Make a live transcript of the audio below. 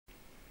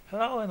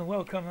Hello and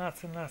welcome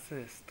lads and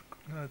lasses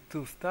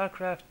to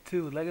Starcraft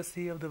 2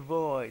 Legacy of the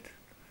Void.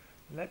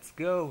 Let's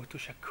go to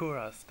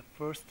Shakura's, the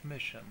first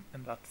mission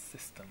in that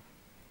system.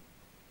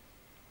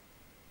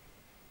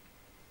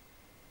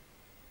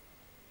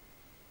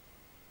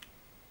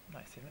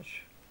 Nice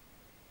image.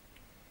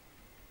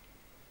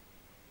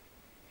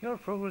 Your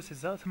progress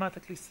is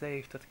automatically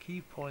saved at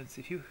key points.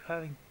 If you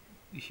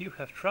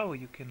have trouble,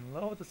 you can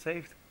load the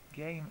saved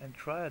game and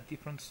try a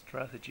different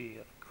strategy.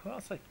 Of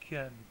course I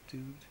can,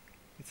 dude.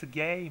 It's a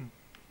game.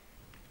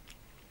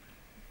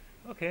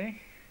 Okay.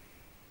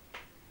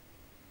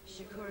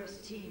 Shakura's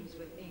teams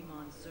with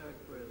Amon Zerg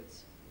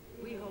broods.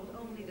 We hold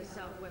only the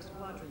southwest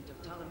quadrant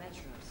of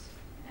Telemetros,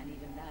 and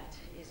even that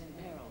is in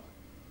peril.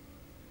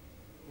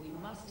 We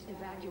must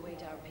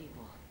evacuate our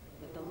people,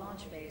 but the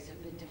launch bays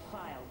have been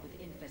defiled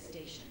with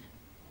infestation.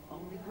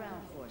 Only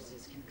ground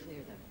forces can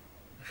clear them.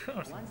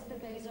 Once the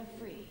bays are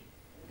free,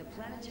 the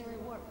planetary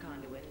warp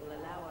conduit will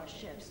allow our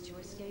ships to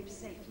escape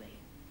safely.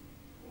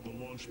 The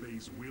launch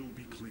bays will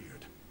be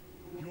cleared.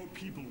 Your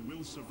people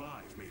will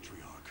survive,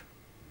 Matriarch.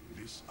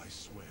 This I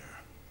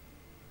swear.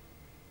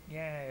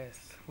 Yes,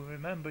 we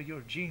remember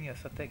your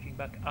genius at taking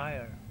back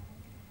iron.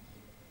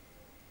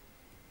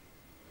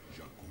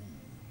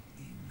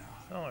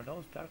 So are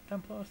those Dark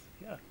Templars?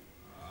 Yeah.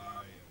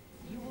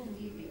 You will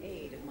need the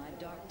aid of my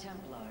Dark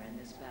Templar in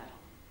this battle.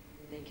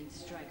 They can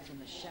strike from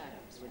the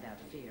shadows without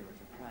fear of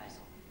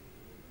reprisal.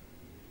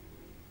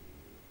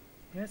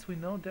 Yes, we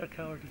know their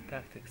cowardly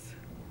tactics.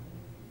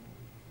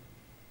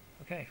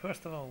 Okay,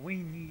 first of all, we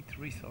need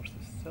resources,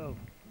 so...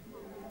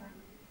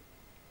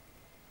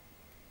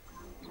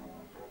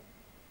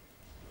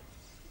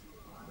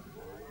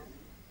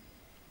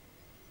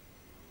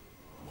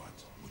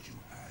 What would you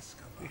ask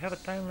of us? We have a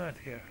time limit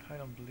here. I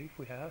don't believe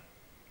we have.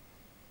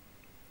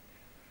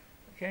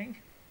 Okay.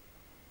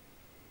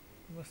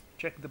 We must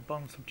check the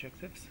bonus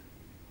objectives.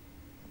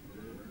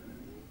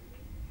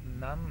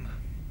 None.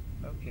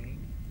 Okay.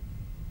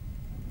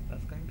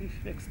 That's going to be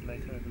fixed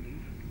later, I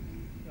believe.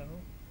 So...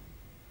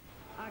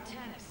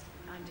 Artanis,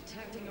 I'm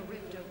detecting a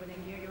rift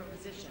opening near your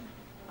position.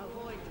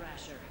 Avoid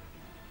Thrasher.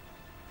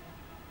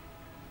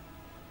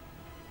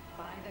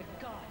 By the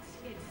gods,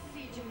 it's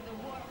sieging the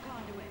warp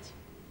conduit.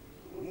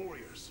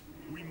 Warriors,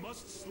 we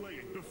must slay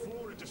it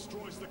before it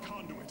destroys the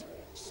conduit.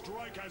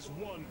 Strike as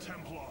one,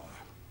 Templar.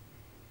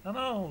 Oh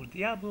no,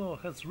 Diablo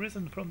has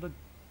risen from the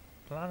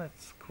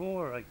planet's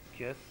core, I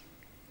guess.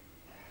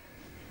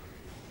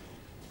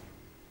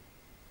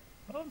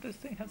 Oh, this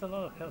thing has a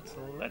lot of health,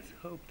 so let's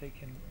hope they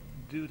can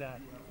do that.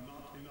 You have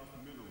not enough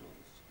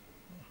minerals.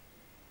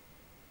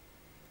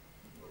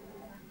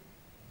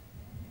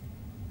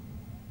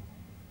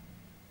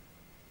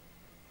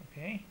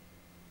 Okay.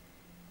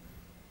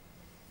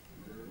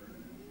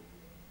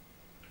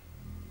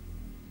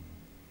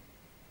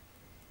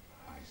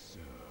 I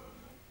serve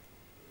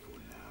for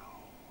now.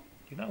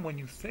 You know, when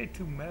you say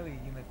two melee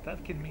units,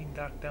 that can mean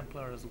Dark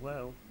Templar as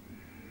well.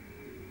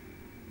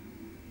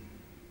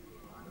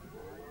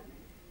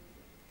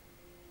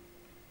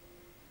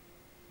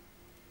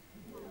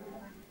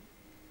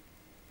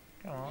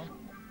 Come on,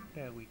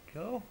 there we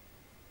go.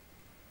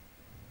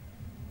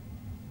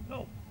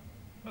 Oh,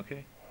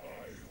 okay.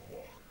 I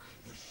walk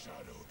the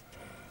shadowed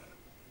path.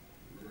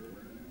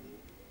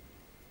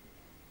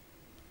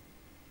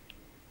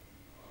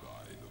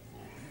 By the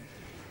void.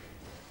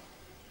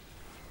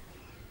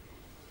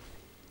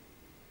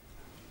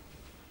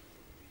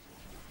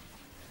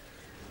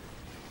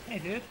 Hey,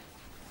 dude.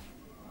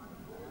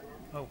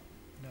 Oh,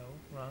 no,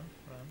 run,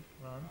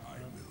 run. I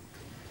will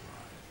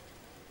comply.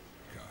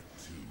 Got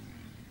to.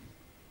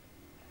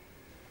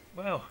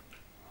 Well,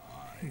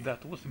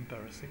 that was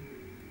embarrassing.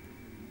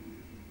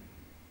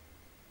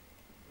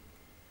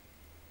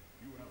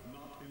 You have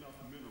not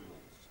enough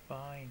minerals.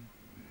 Fine.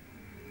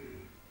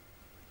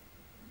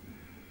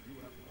 You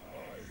have.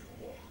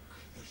 I walk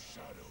the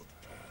shadowed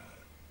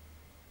path.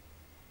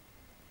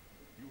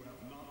 You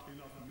have not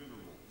enough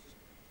minerals.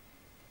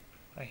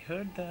 I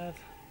heard that.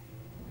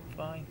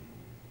 Fine.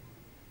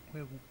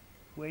 We're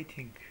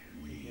waiting.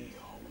 We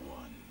are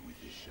one with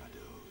the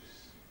shadows.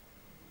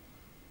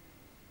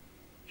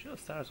 Should have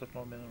started with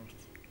more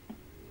minerals.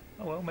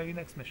 Oh well, maybe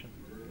next mission.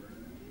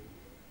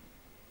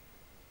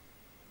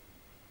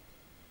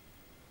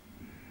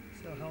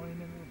 So how many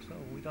minerals?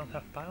 Oh, we don't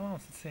have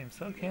pylons it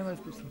seems. Okay,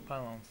 let's do some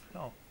pylons.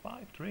 Oh,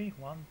 5, 3,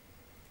 1.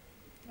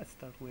 Let's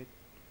start with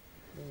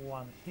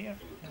one here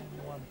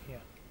and one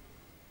here.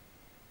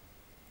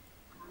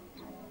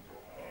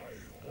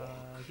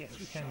 Yes,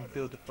 we can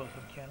build the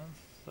photon cannons,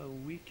 so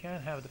we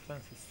can have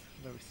defenses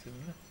very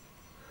soon.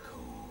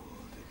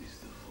 Cold is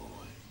the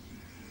void.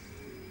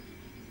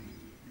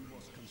 You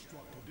must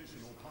construct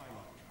additional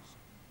pylons.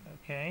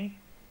 Okay,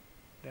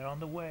 they're on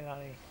the way,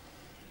 Ali.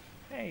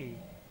 Hey!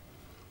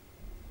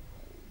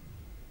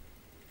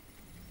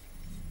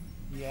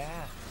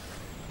 Yeah!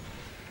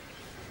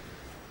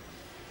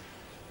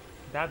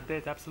 That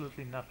did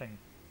absolutely nothing.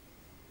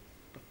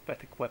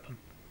 Pathetic weapon.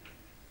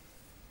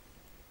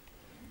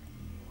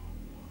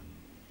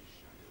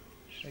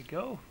 Should I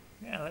go?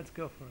 Yeah, let's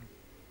go for it.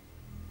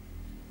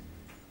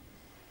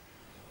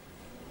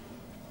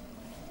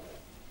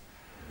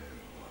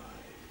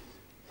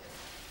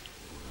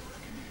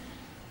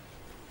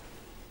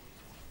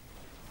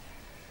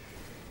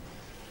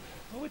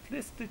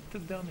 least it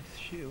took down his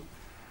shield.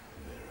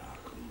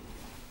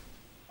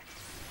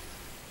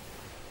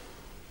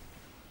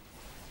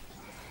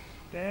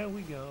 There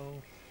we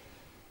go.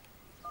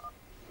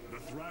 The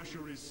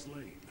Thrasher is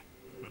slain,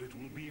 but it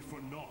will be for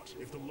naught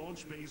if the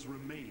launch bays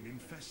remain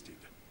infested.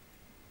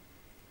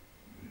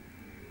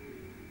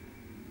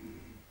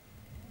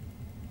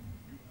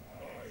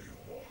 I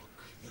walk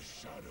the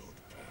shadowed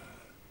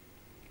path.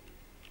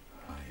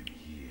 I am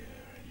here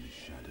in the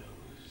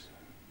shadows.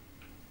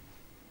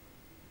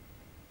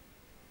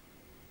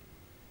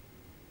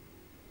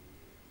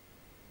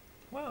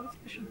 Wow, this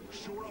mission.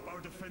 Shore up our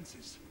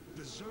defenses.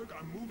 The Zerg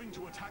are moving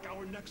to attack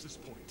our nexus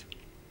point.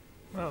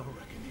 Well,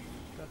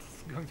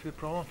 that's going to be a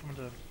problem from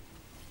the...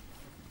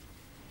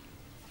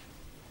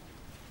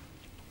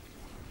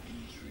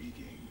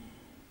 Intriguing.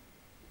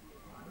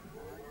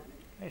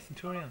 Hey,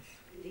 Centurions.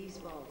 These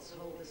vaults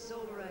hold the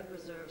solarite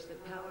reserves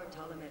that power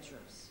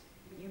Telemetros.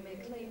 You may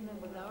claim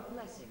them with our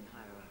blessing,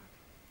 Hierarch.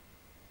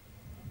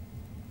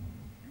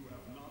 You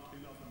have not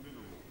enough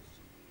minerals.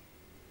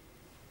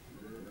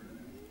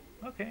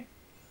 Okay.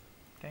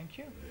 Thank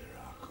you.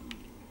 Veraku.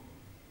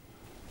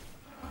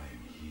 I am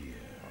here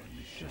in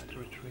the Just shadows.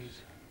 retreat.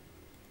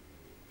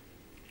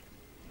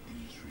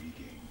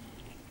 Intriguing.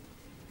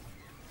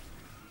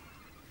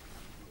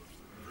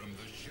 From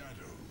the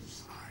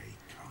shadows I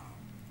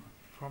come.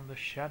 From the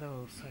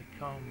shadows I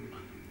come.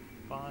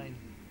 Fine.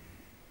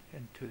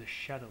 Into the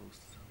shadows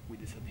we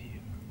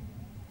disappear.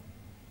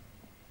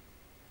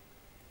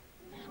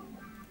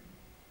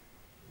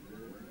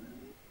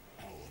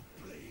 Our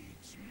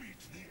blades meet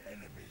the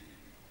enemy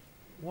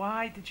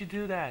Why did you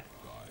do that?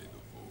 by the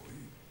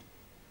void.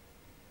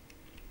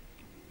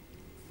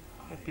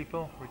 Hey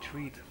people,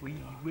 retreat. We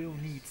will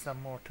need some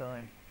more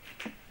time.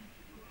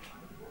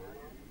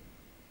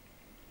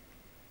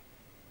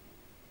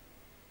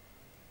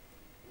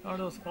 Are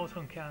those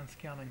photon cannons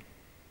coming?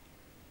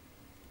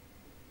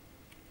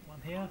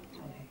 One here,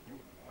 one here.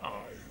 Oh. I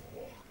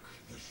walk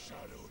the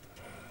shadowed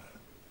path.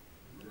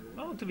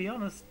 Oh, to be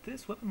honest,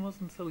 this weapon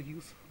wasn't so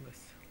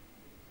useless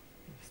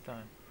this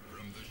time.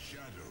 From the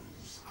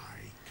shadows I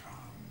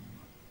come.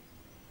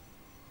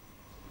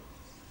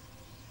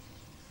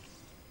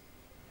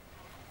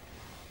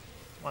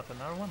 What,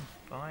 another one?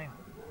 Fine.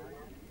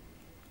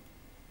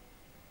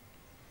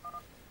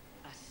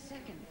 A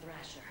second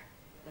Thrasher.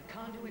 The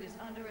conduit is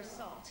under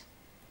assault.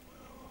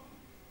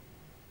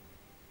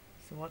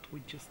 So what,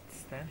 we just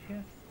stand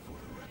here? For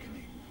the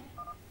reckoning.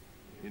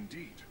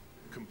 Indeed.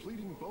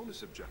 Completing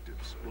bonus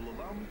objectives will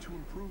allow me to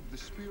improve the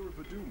Spear of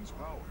Adum's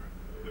power.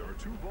 There are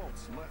 2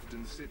 vaults left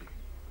in the city.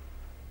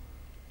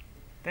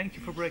 Thank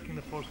you for breaking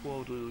the fourth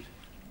wall, dude.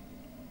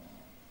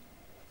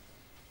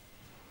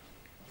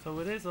 So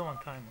it is a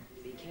one-timer.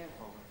 Be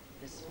careful.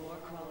 The spore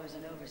crawlers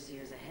and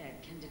overseers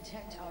ahead can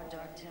detect our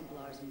Dark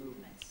Templars'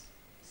 movements.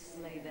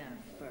 Slay them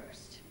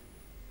first.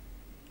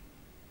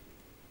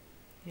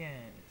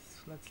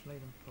 Yes, let's lay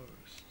them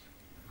first.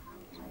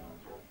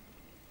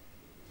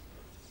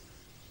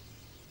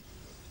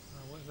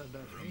 Where's that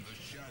bad From thing? the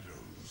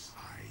shadows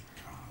I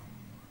come.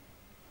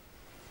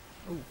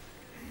 Oh,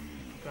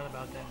 forgot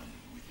about that.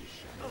 With the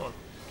shadow. Oh,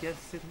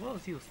 guess it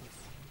was useless.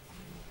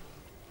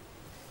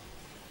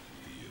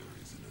 Here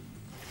is an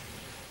illusion.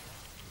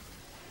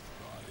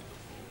 By the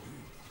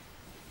void.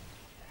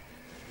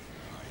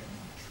 I am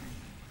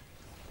intrigued.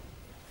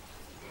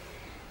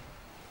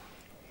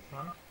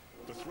 Run.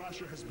 The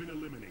Thrasher has been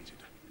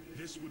eliminated.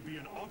 This would be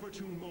an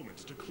opportune moment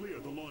to clear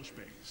the launch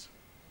bays.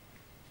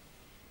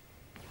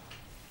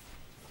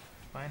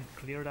 Fine,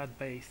 clear that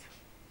base.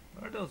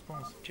 Where are those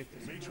bonus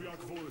objectives? Matriarch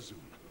Vorazun,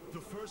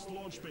 the first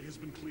launch bay has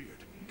been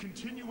cleared.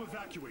 Continue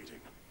evacuating.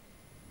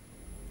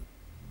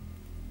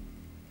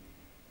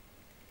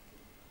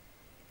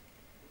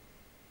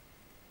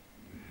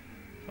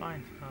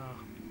 Fine.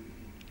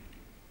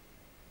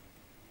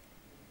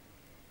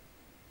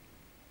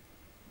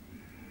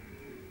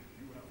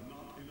 You have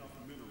not enough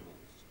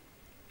minerals.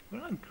 We're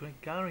not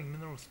gathering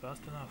minerals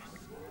fast enough.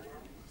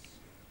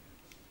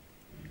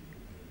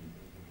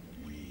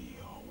 We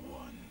are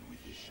one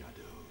with the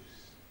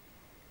shadows.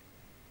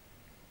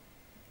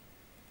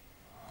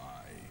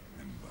 I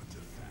am but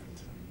a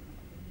phantom.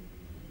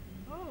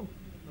 Oh,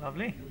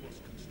 lovely.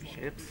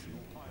 Ships.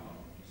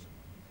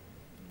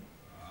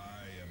 I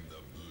am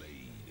the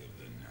blade of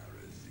the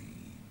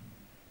Narazim.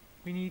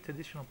 We need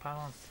additional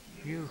pylons.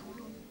 You.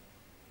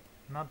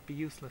 Not be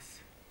useless.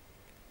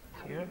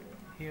 Here,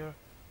 here,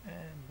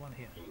 and one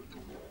here.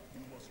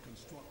 You must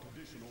construct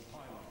additional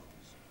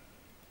pylons.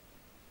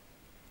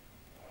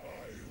 I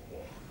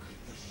walk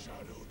the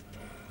shadowed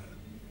path.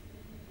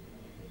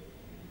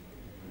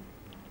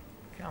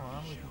 Come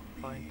on, we can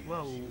find.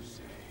 Whoa.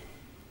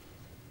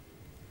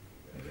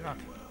 Maybe not.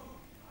 Well,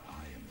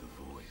 I am the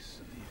voice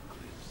of the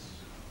eclipse.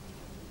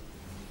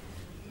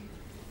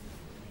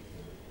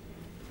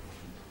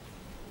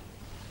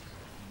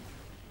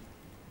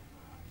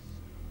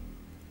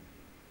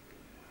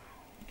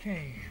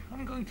 Okay,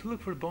 I'm going to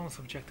look for bonus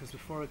objectives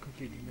before I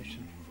complete the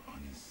mission. Move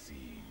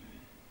unseen.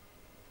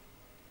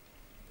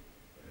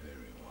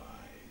 Very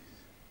wise.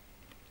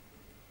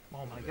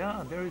 Oh my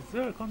god, there is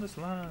Zerk on this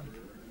land!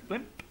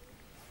 Blimp!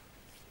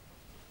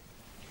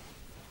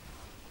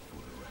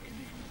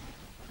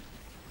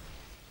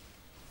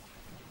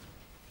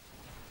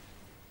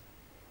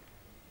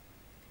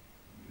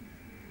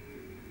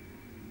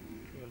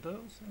 Three of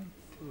those and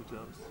two of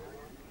those.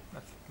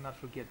 Let's not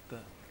forget the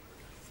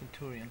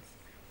Centurions.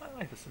 I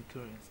like the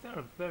Centurions, they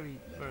are very,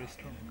 very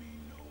strong.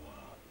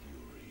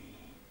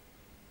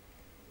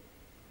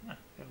 Ah,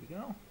 there we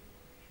go.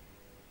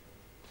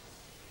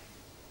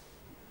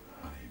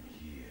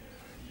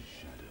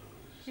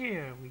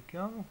 Here we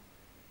go.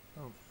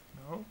 Oh,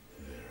 no.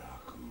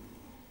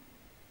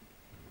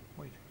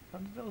 Wait, how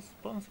did those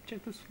bonus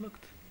objectives look?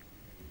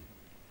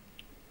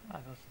 Ah,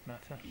 doesn't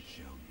matter. It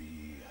shall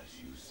be as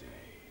you say.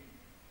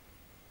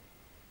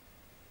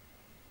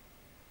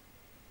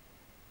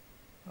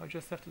 I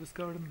just have to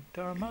discover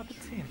the Armada,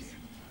 it seems.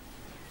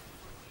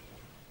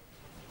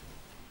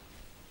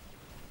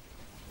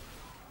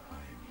 I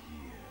am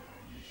here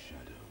in the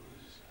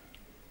shadows.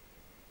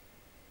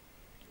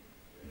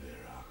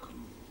 Veraku.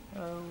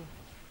 Oh.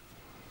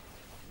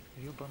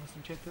 Are you a bonus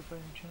objective by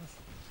any chance?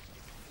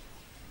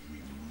 We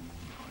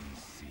move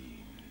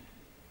unseen.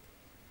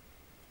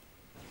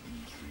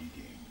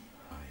 Intriguing.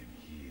 I am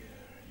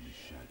here in the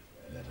shadow.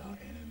 Let our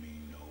enemy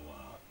know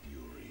our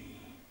fury.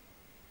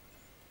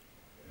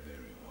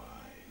 Very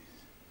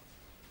wise.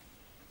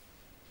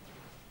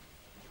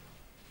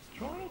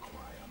 Destroy it?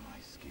 Acquire my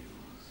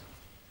skills.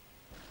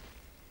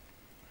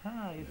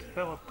 Ah, it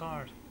fell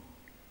apart.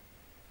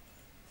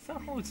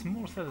 Somehow it's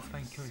more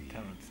satisfying killing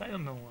talents. I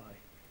don't know why.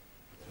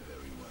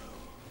 Very well.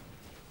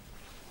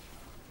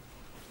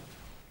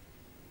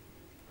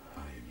 I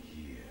am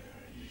here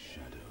in the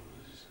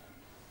shadows.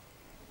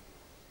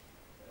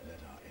 Let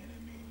our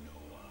enemy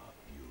know our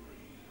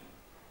fury.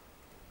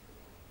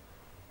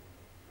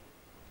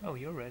 Oh,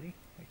 you're ready,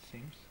 it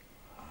seems.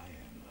 I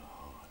am the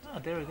heart. Ah,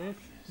 there it is.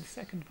 The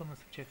second bonus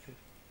objective.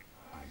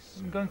 I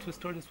I'm going to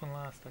restore this one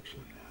last,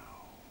 actually.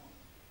 now.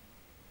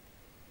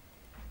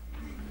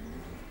 We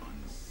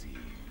move unseen.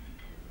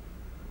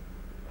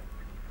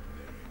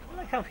 I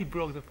like how he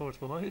broke the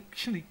fourth wall. I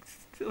actually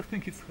still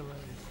think it's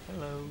hilarious.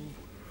 Hello.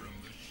 From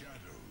the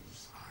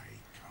shadows I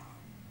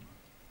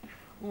come.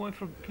 Oh, I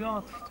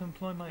forgot to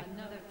employ my...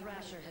 Another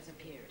Thrasher has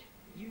appeared.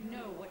 You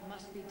know what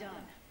must be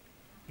done.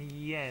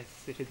 Yes,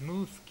 if it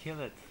moves, kill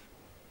it.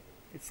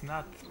 It's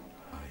not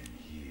I am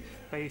here.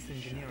 space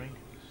engineering.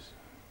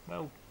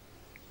 Well,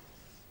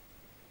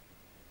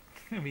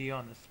 to be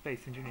honest,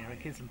 space engineering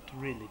isn't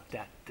really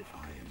that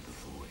difficult. I am the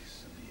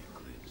voice of the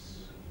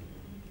eclipse.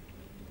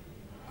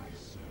 I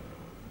serve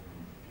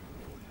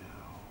for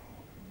now.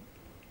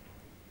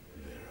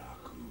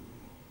 Veraku.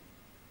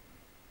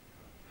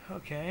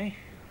 Okay.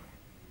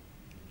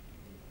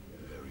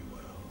 Very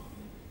well.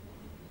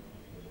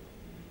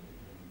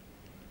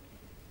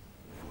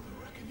 For the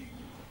reckoning.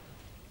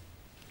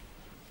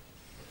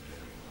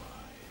 Very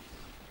wise.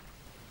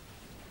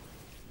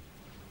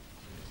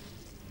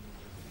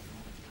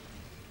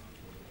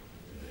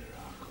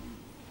 Veraku.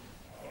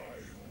 I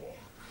walk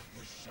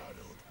the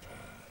shadowed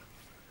path.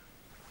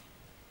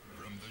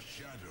 From the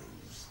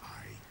shadows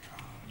I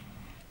come.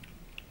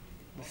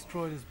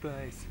 Destroy this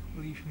base.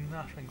 Leave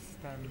nothing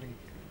standing.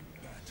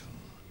 Battle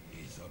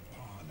is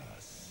upon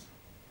us.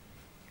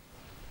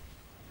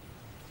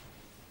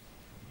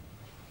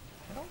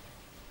 Hello?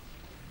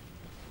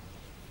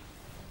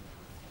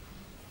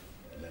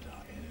 Let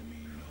our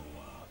enemy know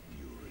our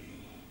fury.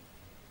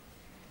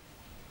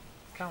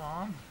 Come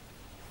on.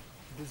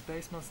 This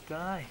base must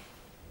die.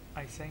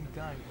 I say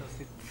die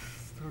because it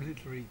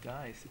literally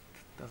dies. It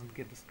doesn't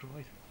get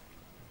destroyed.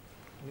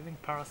 Living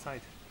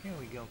parasite. Here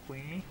we go,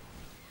 Queenie.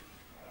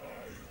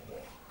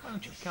 Why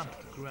don't you come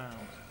to the ground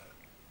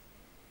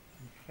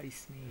and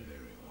face me?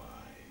 Very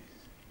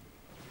wise.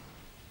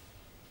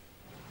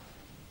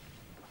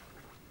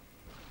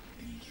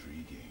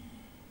 Intriguing.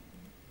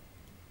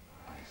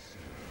 I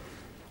serve.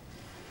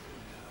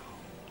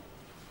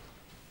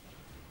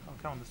 Oh,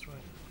 come on, destroy it.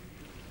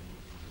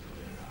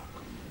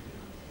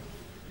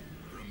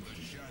 From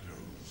the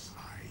shadows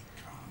I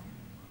come.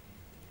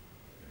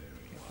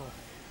 Careful.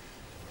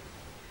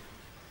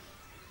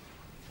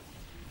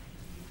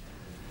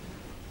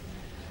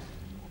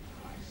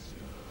 I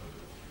serve.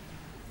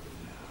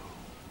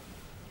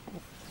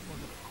 Oof, was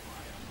it?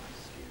 Acquire my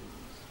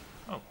skills.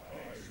 Oh,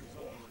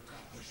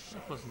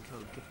 that wasn't so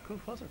difficult,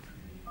 was it?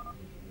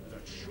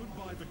 That should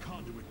buy the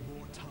conduit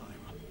more time.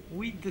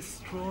 We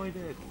destroyed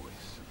it.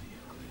 Voice of the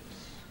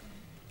eclipse.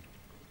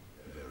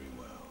 Very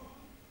well.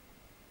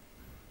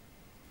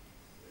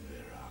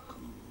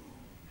 Veraku.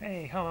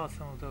 Hey, how about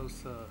some of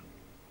those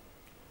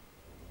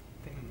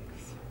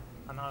things?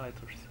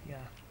 Annihilators,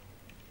 yeah.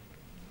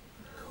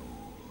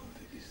 Cold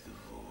is the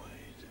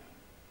void.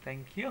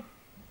 Thank you.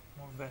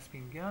 More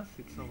Vespine gas,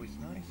 it's always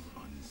nice.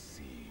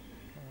 Unseen.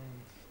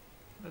 And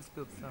let's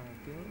build some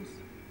of those.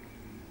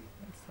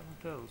 And some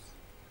of those.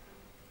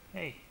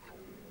 Hey,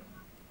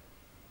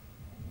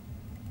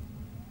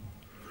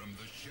 From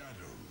the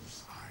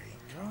shadows I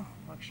there we go.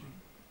 Actually,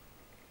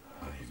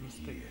 that was a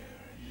mistake. here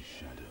in the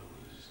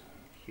shadows.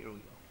 Here we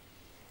go.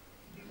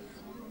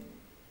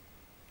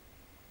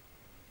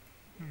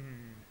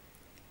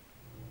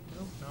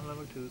 Nope, not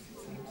level 2s it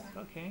seems.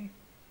 Okay.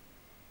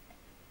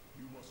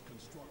 You must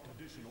construct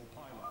additional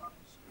pylons.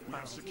 We Wow,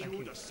 have thank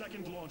secured you. a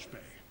second launch bay.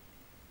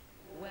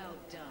 Well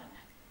done.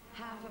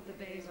 Half of the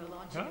bays are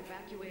launching Huh?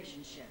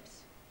 evacuation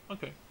ships.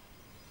 Okay.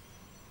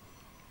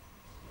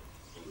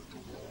 You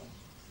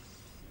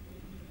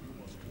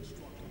must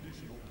construct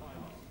additional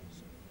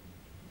pylons.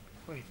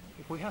 Wait,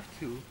 if we have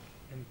 2,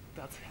 and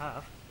that's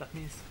half, that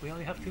means we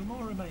only have 2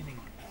 more remaining.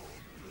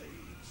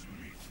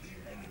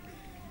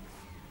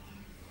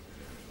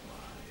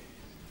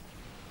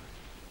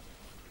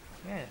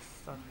 Yes,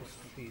 that was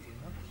easy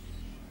enough.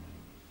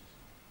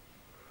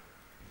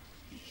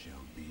 It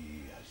shall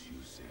be as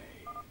you say.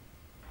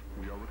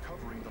 We are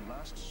recovering the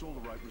last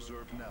solarite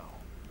reserve now.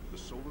 The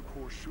solar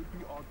core should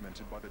be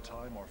augmented by the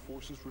time our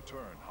forces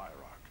return,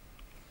 Hierarch.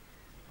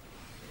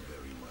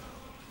 Very well.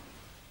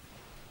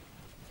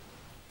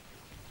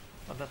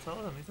 Oh, that's all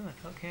of them, isn't it?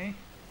 Okay.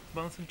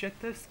 Bonus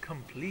objectives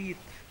complete.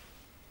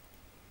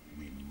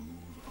 We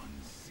move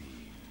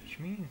unseen. Which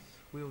means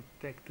we'll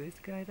take this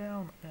guy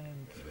down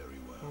and Very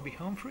well. we'll be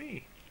home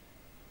free.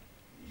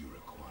 You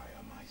require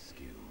my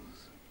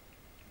skills.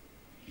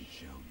 It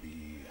shall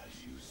be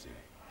as you say.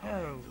 I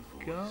There am we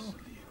the go. voice of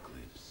the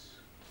eclipse.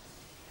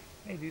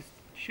 Hey, do you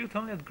shoot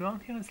only at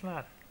ground units,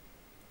 lad?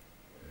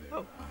 Oh,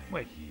 I am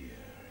wait. here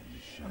in the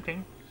shadows. Okay.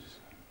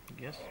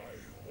 Yes.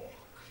 I walk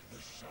the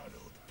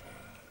shadowed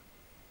path.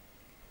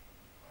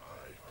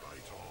 I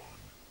fight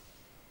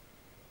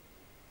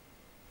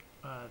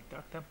on.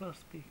 Dark Templar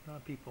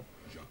people.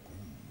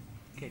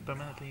 Okay,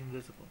 permanently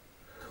invisible.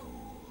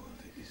 Cold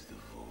is the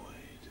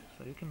void.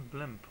 So you can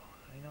blimp.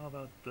 I know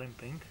about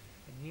blimping.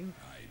 And you?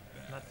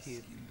 Not you.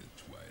 In the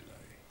twilight.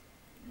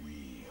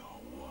 We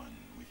are one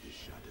with the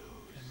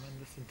shadows. And when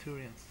the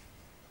Centurions.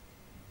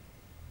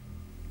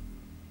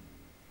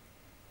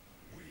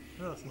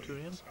 Hello,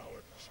 Centurion.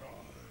 Our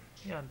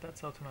charge. Yeah,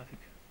 that's automatic.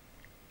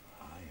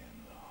 I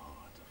am the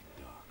heart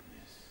of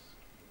darkness.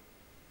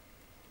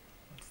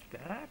 What's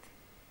that?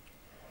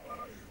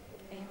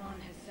 Amon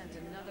has sent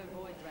another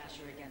Void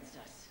Thrasher against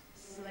us.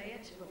 Slay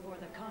it before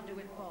the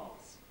conduit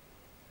falls.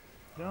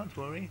 Don't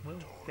worry, we'll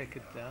take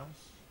it down.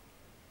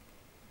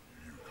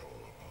 You call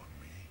upon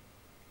me.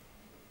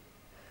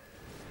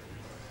 In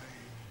the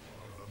name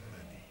of the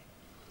many.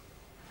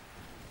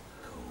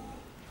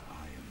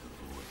 I am the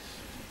voice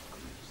of the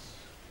eclipse.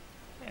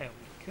 There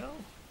we go.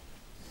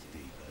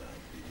 State thy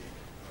bidding.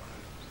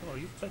 So are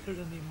you better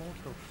than the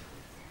Immortals?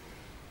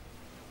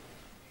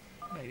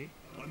 Maybe.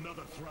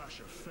 Another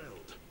Thrasher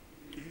felled.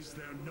 Is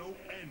there no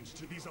end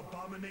to these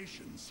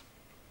abominations?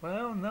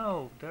 Well,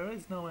 no, there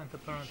is no end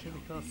apparently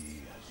because Be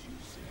as you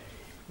say.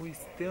 we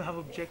still have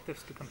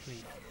objectives to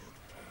complete.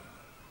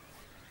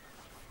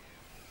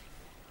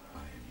 I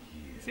am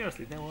here.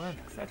 Seriously, they will end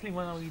exactly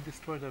when we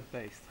destroy their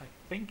base. I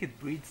think it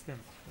breeds them.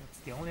 That's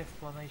the only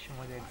explanation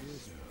why they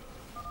exist.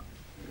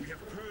 We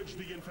have purged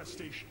the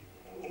infestation.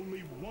 Only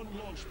one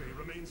launch bay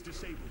remains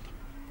disabled.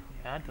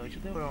 Yeah, I told you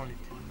there were only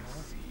 2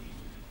 more.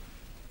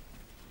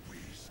 We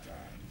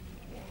stand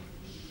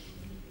watch.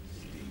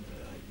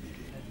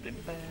 And then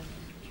bam,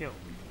 kill.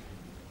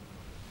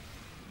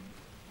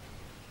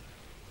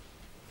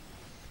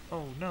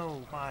 Oh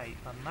no, why?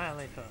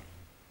 Annihilator.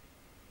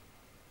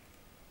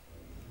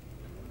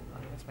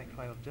 Let's make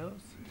 5 of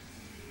those.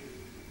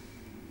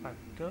 5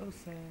 of those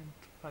and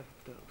 5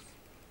 of those.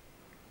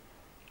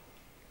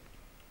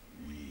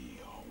 We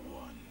are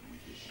one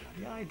with the shadows.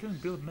 Yeah, I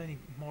didn't build many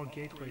more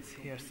gateways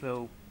here,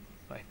 so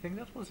I think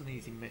that was an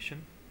easy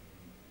mission.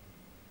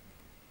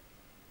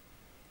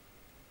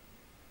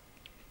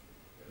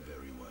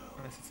 Very well.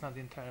 Unless it's not the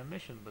entire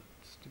mission, but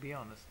to be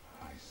honest,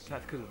 I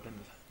that could have been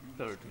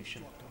the 3rd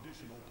mission.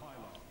 Additional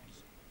pylons.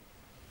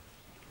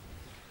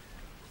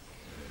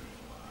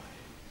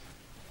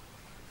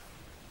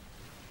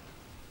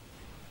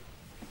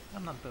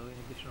 I'm not building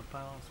additional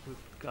pylons, we've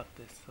got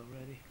this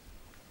already.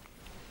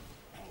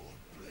 Our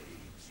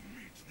blades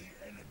meet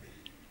the enemy.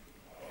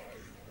 I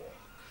walk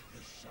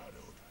the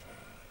shadowed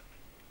path.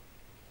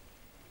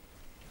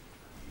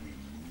 We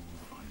move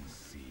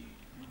unseen.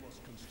 You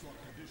must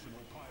construct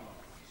additional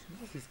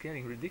pylons. This is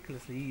getting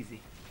ridiculously easy.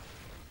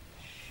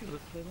 Should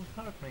have played on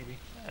hard maybe.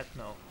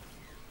 No.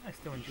 I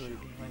still enjoy the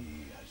game. I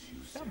Be as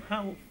you say.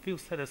 somehow feel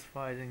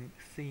satisfied in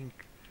seeing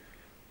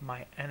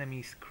my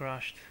enemies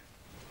crushed.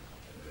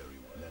 Very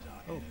well. Let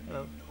our Oh, enemy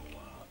hello. know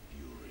our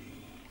fury.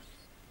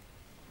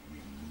 We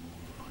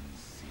move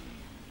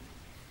unseen.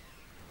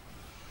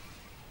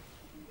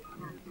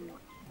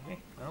 Okay,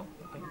 no,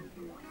 okay.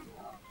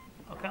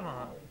 Oh, come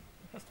on.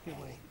 It has to be a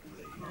way.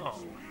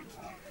 Oh.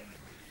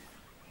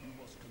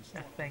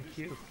 Ah, thank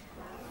you.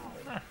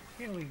 Ah,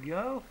 here we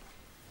go.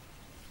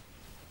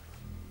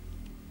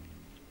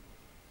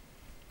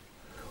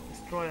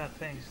 Destroy that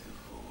thing.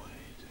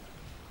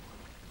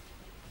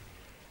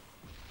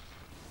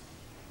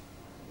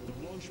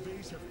 The launch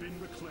bays have been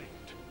reclaimed.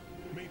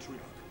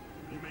 Matriarch,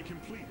 you may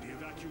complete the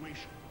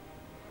evacuation.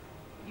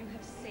 You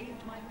have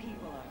saved my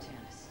people,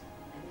 Artanis,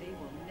 and they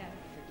will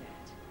never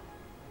forget.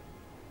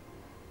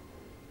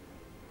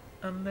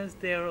 Unless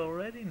they are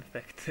already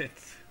infected.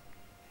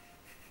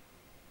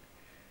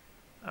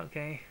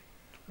 Okay,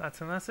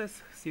 that's an asset.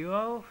 See you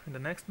all in the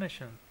next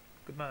mission.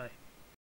 Goodbye.